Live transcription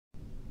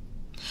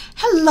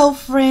Hello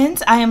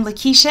friends, I am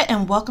Lakeisha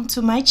and welcome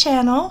to my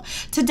channel.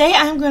 Today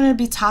I'm going to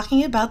be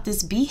talking about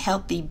this Be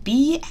Healthy,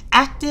 Be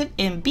Active,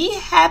 and Be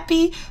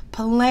Happy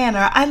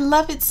planner. I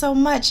love it so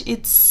much.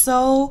 It's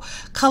so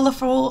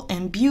colorful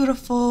and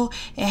beautiful.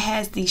 It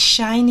has these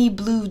shiny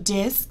blue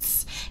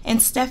discs, and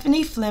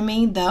Stephanie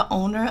Fleming, the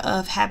owner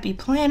of Happy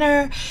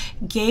Planner,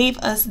 gave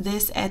us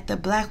this at the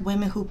Black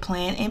Women Who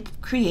Plan and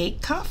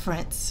Create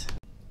conference.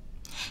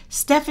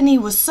 Stephanie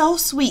was so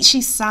sweet.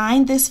 She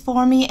signed this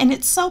for me and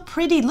it's so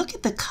pretty. Look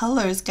at the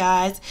colors,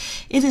 guys.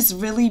 It is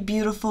really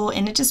beautiful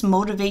and it just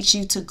motivates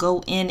you to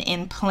go in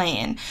and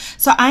plan.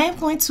 So I am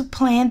going to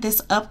plan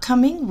this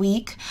upcoming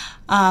week.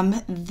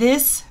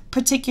 This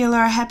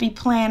particular Happy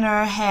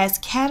Planner has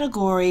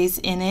categories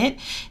in it.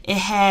 It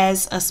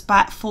has a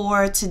spot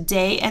for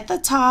today at the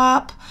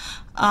top.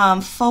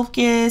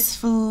 Focus,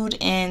 food,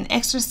 and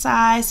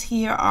exercise.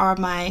 Here are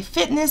my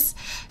fitness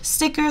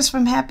stickers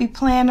from Happy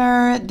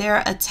Planner.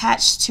 They're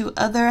attached to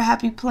other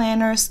Happy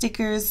Planner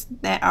stickers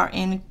that are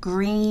in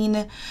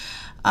green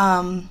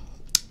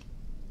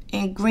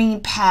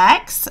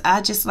packs.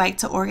 I just like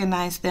to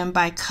organize them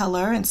by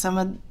color, and some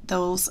of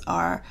those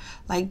are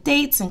like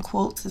dates and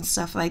quotes and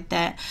stuff like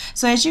that.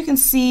 So as you can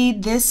see,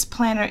 this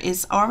planner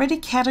is already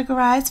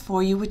categorized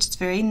for you, which is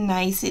very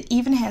nice. It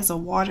even has a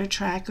water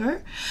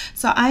tracker.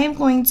 So I am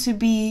going to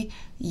be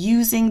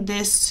using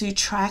this to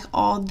track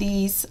all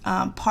these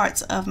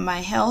parts of my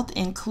health,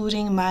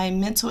 including my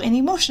mental and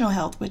emotional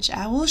health, which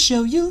I will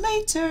show you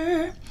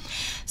later.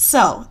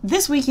 So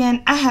this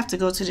weekend I have to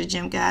go to the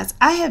gym, guys.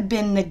 I have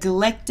been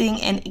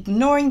neglecting and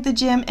ignoring the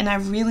gym and I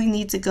really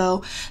need to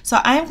go. So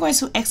I am going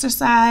to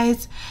exercise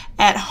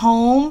at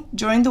home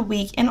during the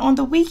week, and on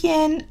the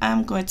weekend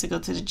I'm going to go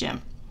to the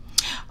gym.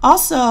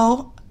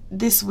 Also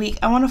this week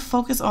I want to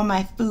focus on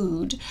my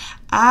food.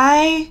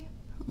 I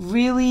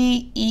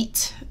really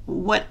eat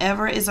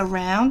whatever is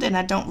around and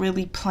I don't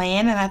really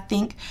plan, and I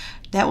think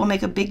that will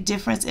make a big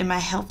difference in my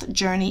health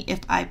journey if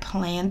I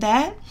plan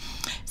that.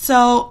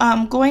 So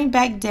going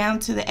back down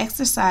to the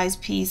exercise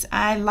piece,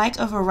 I like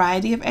a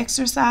variety of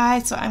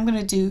exercise. So I'm going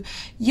to do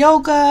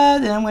yoga,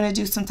 then I'm going to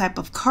do some type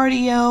of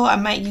cardio. I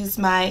might use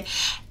my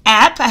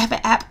app. I have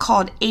an app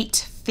called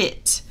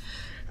 8Fit.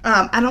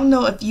 I don't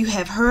know if you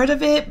have heard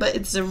of it, but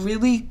it's a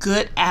really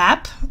good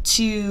app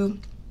to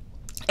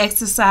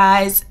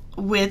exercise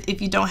with if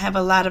you don't have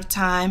a lot of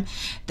time.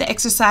 The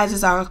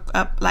exercises are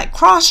like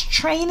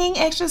cross-training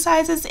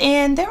exercises,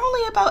 and they're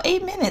only about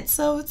 8 minutes,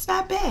 so it's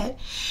not bad.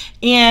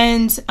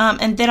 And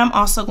then I'm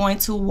also going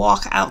to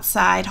walk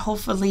outside.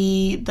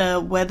 Hopefully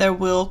the weather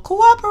will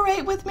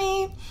cooperate with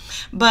me.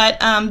 But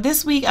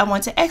this week I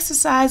want to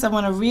exercise. I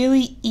want to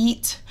really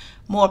eat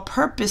more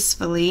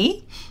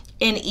purposefully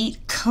and eat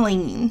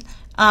clean.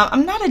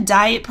 I'm not a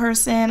diet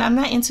person. I'm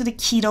not into the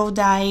keto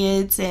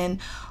diets and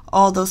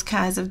all those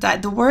kinds of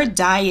diet. The word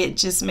diet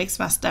just makes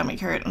my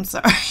stomach hurt. I'm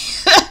sorry.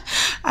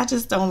 I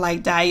just don't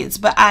like diets,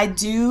 but I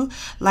do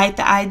like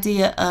the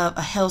idea of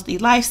a healthy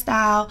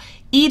lifestyle,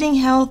 eating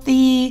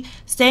healthy,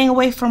 staying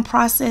away from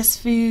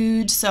processed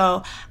food.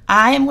 So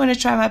I am going to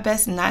try my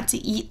best not to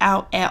eat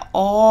out at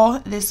all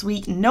this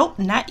week. Nope,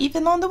 not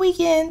even on the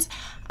weekends.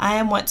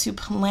 I want to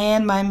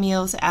plan my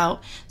meals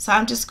out. So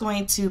I'm just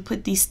going to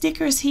put these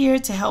stickers here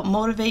to help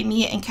motivate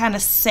me and kind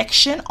of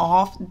section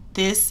off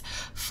this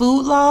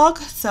food log.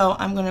 So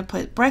I'm going to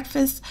put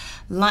breakfast,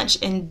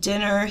 lunch, and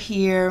dinner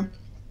here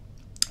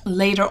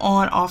later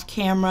on off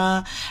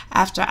camera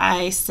after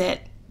I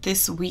set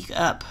this week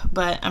up.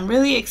 But I'm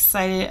really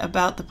excited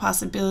about the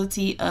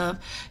possibility of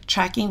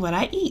tracking what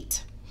I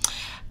eat.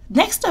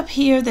 Next up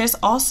here, there's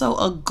also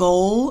a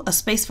goal, a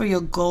space for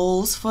your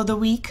goals for the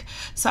week.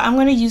 So I'm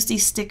going to use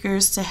these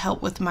stickers to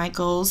help with my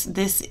goals.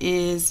 This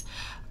is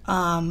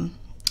a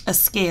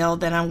scale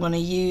that I'm going to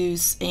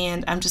use,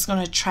 and I'm just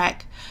going to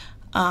track,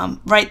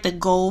 write the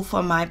goal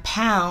for my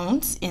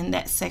pounds in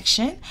that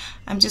section.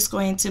 I'm just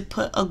going to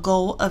put a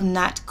goal of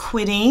not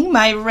quitting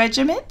my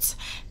regiment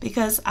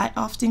because I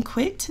often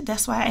quit.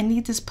 That's why I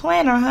need this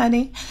planner,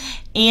 honey.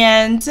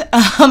 And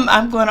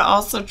I'm going to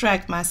also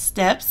track my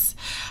steps.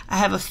 I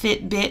have a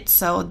Fitbit,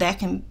 so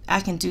I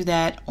can do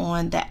that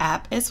on the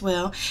app as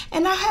well.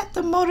 And I have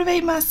to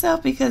motivate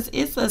myself because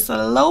it's a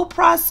slow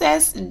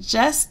process.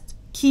 Just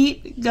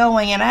keep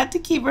going. And I have to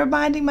keep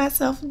reminding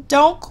myself,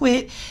 don't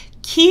quit.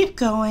 Keep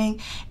going.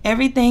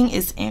 Everything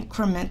is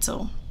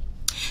incremental.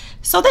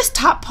 So this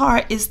top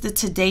part is the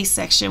today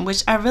section,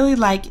 which I really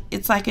like.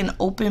 It's like an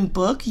open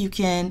book. You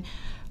can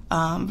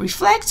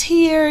reflect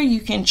here,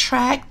 you can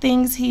track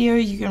things here,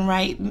 you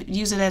can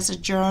use it as a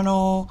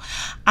journal.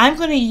 I'm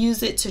going to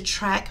use it to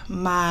track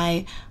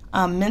my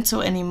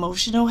mental and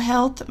emotional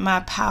health,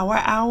 my power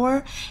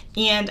hour,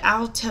 and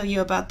I'll tell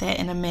you about that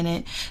in a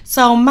minute.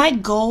 So my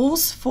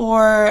goals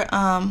for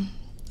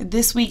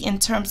this week in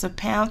terms of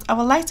pounds, I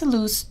would like to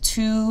lose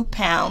 2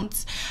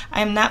 pounds.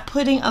 I'm not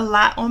putting a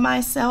lot on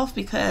myself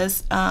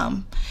because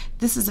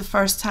this is the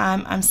first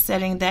time I'm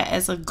setting that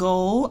as a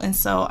goal, and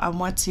so I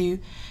want to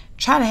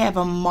try to have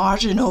a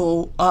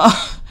marginal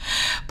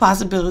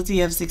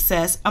possibility of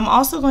success. I'm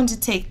also going to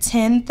take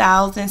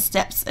 10,000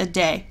 steps a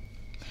day.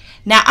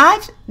 Now,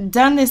 I've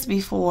done this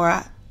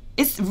before.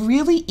 It's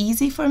really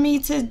easy for me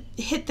to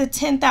hit the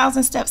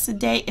 10,000 steps a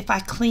day if I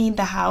clean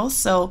the house.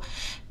 So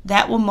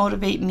that will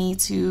motivate me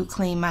to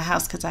clean my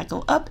house because I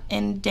go up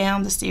and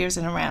down the stairs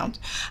and around.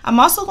 I'm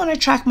also going to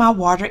track my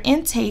water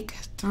intake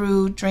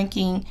through trying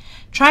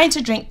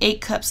to drink 8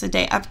 cups a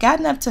day. I've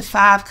gotten up to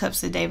 5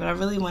 cups a day, but I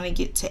really want to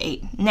get to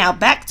 8. Now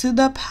back to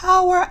the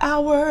power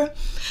hour.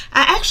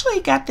 I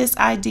actually got this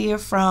idea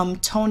from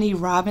Tony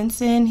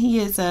Robinson. He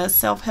is a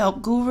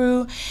self-help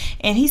guru,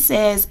 and he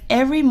says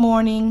every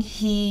morning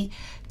he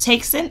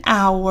takes an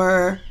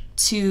hour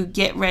to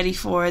get ready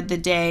for the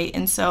day.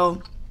 And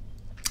so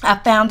I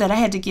found that I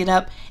had to get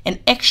up an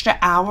extra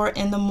hour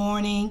in the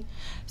morning.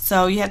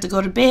 So you have to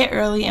go to bed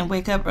early and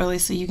wake up early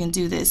so you can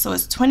do this. So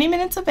it's 20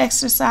 minutes of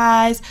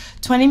exercise,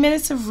 20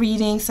 minutes of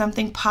reading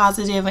something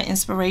positive and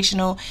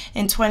inspirational,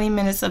 and 20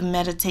 minutes of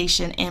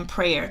meditation and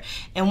prayer.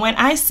 And when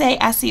I say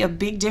I see a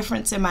big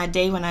difference in my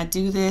day when I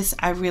do this,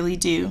 I really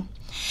do.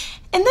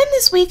 And then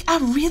this week, I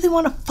really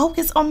want to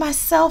focus on my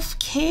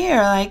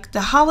self-care. Like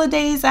the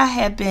holidays, I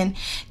have been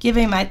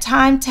giving my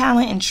time,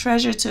 talent, and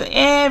treasure to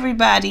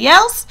everybody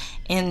else.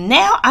 And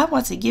now I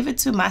want to give it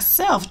to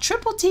myself,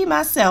 triple T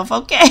myself,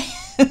 okay?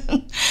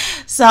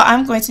 So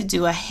I'm going to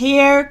do a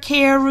hair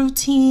care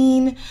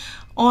routine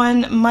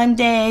on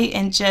Monday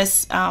and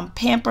just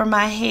pamper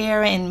my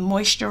hair and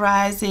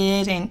moisturize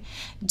it and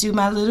do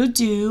my little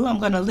do. I'm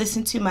going to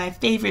listen to my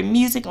favorite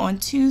music on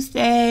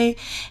Tuesday,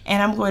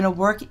 and I'm going to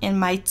work in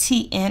my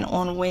TN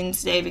on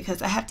Wednesday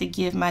because I have to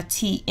give my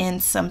TN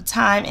some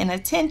time and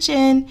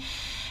attention.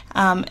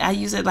 I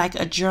use it like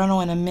a journal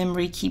and a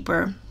memory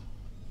keeper.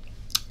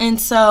 And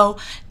so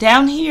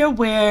down here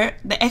where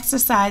the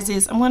exercise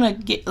is, I'm going to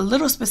get a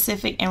little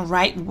specific and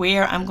write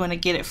where I'm going to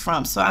get it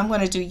from. So I'm going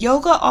to do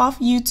yoga off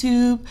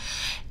YouTube,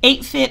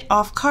 8Fit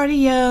off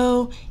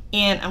cardio,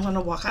 and I'm going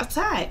to walk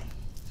outside.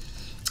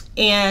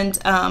 And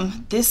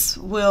this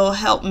will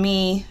help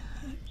me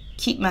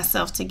keep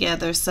myself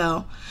together.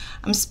 So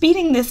I'm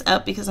speeding this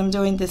up because I'm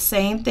doing the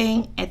same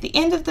thing at the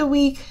end of the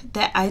week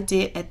that I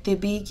did at the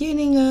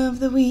beginning of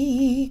the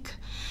week.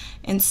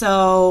 And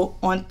so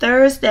on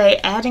Thursday,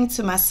 adding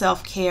to my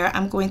self-care,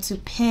 I'm going to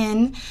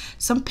pin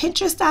some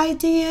Pinterest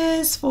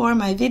ideas for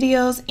my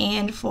videos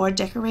and for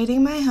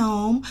decorating my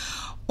home.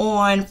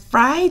 On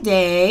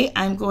Friday,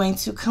 I'm going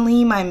to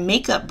clean my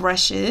makeup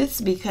brushes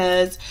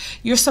because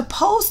you're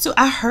supposed to,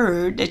 I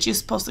heard that you're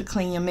supposed to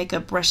clean your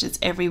makeup brushes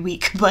every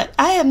week, but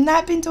I have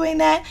not been doing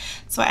that.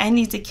 So I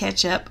need to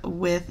catch up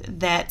with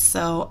that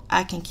so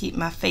I can keep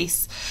my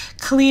face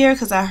clear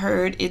because I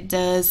heard it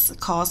does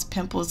cause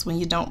pimples when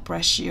you don't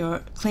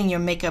clean your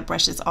makeup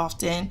brushes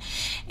often.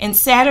 And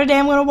Saturday,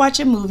 I'm going to watch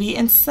a movie.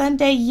 And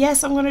Sunday,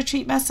 yes, I'm going to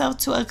treat myself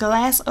to a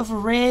glass of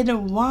red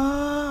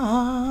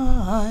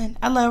wine.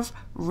 I love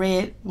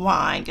red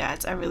wine,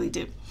 guys. I really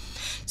do.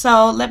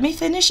 So let me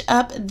finish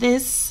up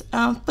this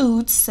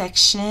food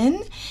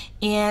section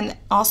and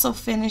also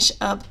finish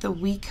up the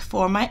week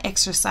for my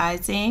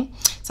exercising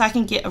so I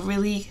can get a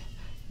really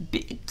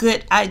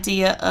good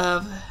idea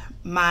of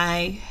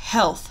my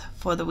health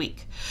for the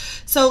week.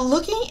 So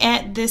looking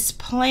at this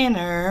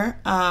planner,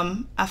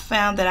 I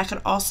found that I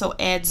could also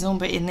add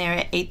Zumba in there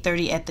at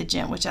 8:30 at the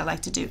gym, which I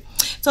like to do.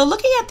 So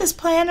looking at this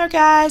planner,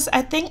 guys,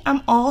 I think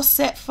I'm all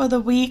set for the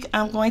week.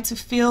 I'm going to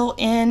fill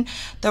in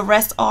the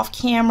rest off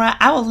camera.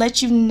 I will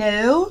let you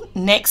know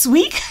next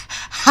week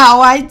how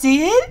I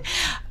did.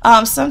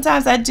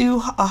 Sometimes I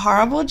do a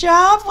horrible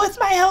job with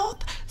my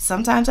health.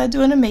 Sometimes I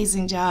do an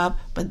amazing job.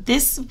 But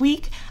this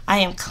week, I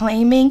am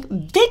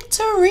claiming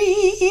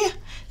victory.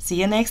 See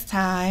you next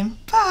time.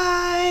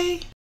 Bye.